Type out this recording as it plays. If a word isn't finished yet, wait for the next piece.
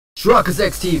Truckers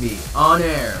X TV on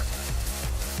air.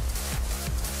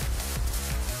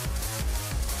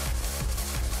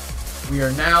 We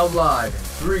are now live in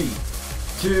 3,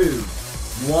 2,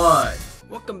 1.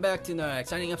 Welcome back to another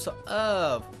exciting episode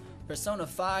of Persona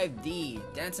 5D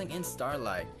Dancing in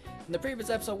Starlight. In the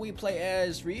previous episode we played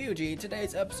as Ryuji.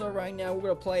 Today's episode right now we're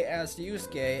going to play as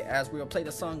Yusuke as we will play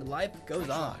the song Life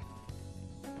Goes On.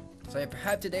 So if you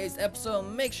have today's episode,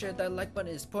 make sure that like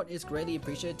button is support is greatly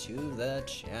appreciated to the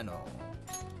channel.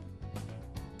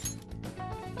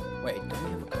 Wait, do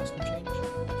we have a costume change?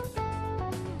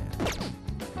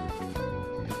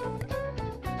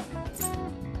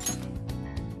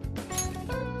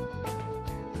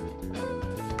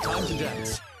 Time to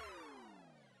dance.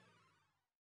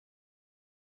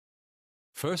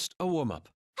 First, a warm-up.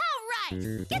 All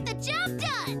right, get the job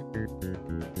done.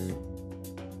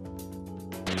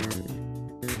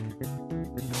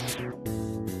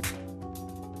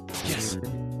 Yes.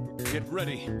 Get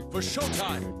ready for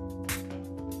showtime.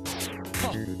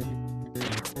 Huh.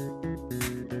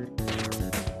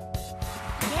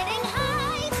 Getting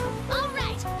high. All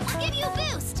right, I'll give you a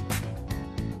boost.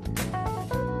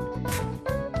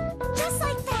 Just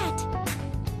like that.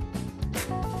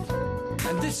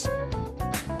 And this.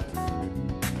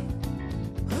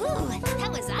 Ooh,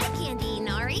 that was eye candy,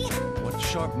 Nari. What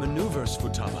sharp maneuvers,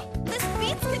 Futaba. This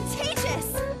beat's contagious.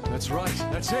 That's right.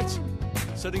 That's it.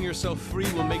 Setting yourself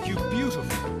free will make you beautiful.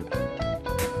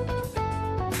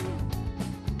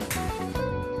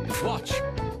 Watch.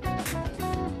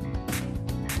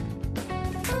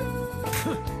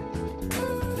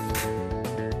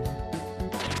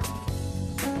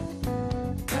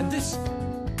 And this.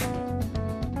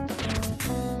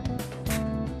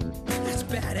 That's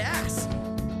badass.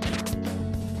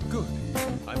 Good.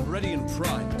 I'm ready and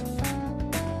primed.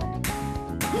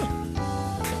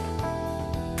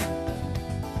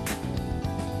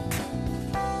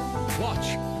 Watch.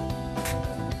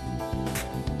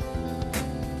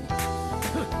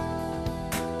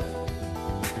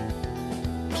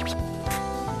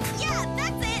 Yeah,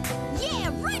 that's it.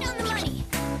 Yeah, right on the money.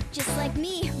 Just like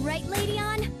me, right, Lady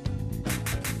On?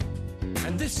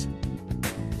 And this.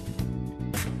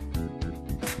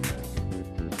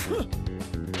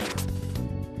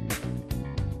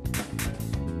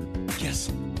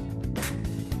 Yes.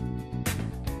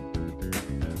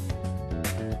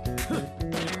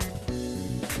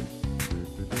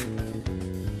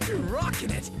 You're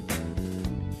rocking it.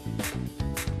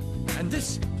 And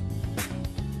this.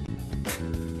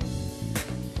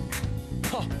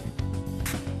 Huh.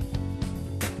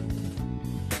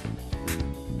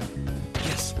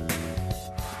 Yes.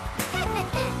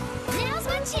 Now's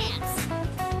my chance.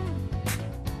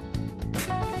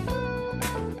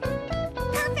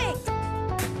 Perfect.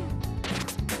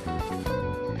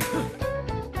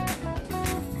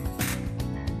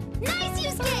 Nice,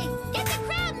 Yusuke. Get the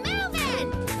crowd moving.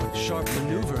 What sharp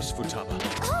maneuvers, Futaba.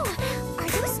 Oh, are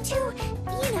those two,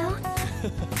 you know?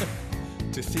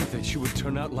 To think that she would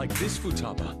turn out like this,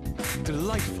 Futaba.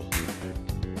 Delightful.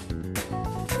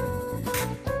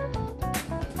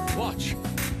 Watch.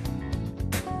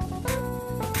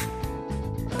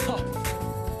 Huh.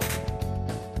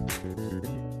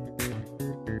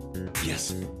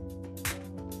 Yes.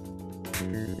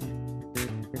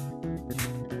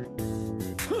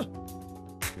 Huh.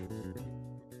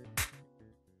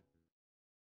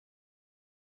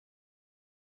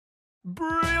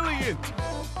 Brilliant!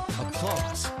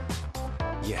 Applause.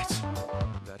 Yet,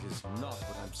 that is not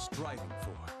what I'm striving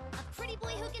for. A pretty boy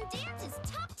who can dance is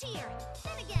top tier.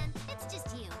 Then again, it's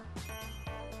just you.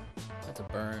 That's a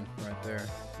burn right there.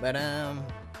 But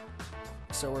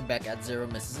so we're back at 0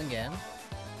 misses again.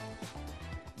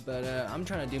 But I'm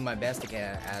trying to do my best to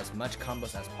get as much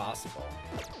combos as possible.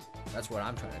 That's what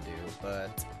I'm trying to do,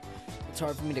 but it's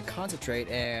hard for me to concentrate,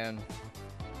 and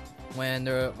when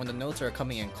the notes are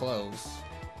coming in close,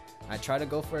 I try to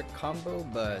go for a combo,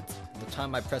 but the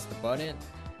time I press the button,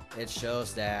 it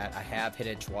shows that I have hit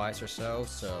it twice or so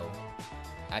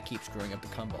I keep screwing up the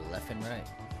combo left and right.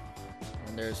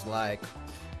 And there's like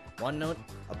one note,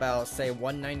 about say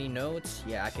 190 notes,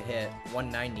 yeah, I could hit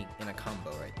 190 in a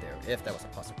combo right there, if that was a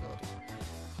possibility.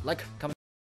 Like, comment.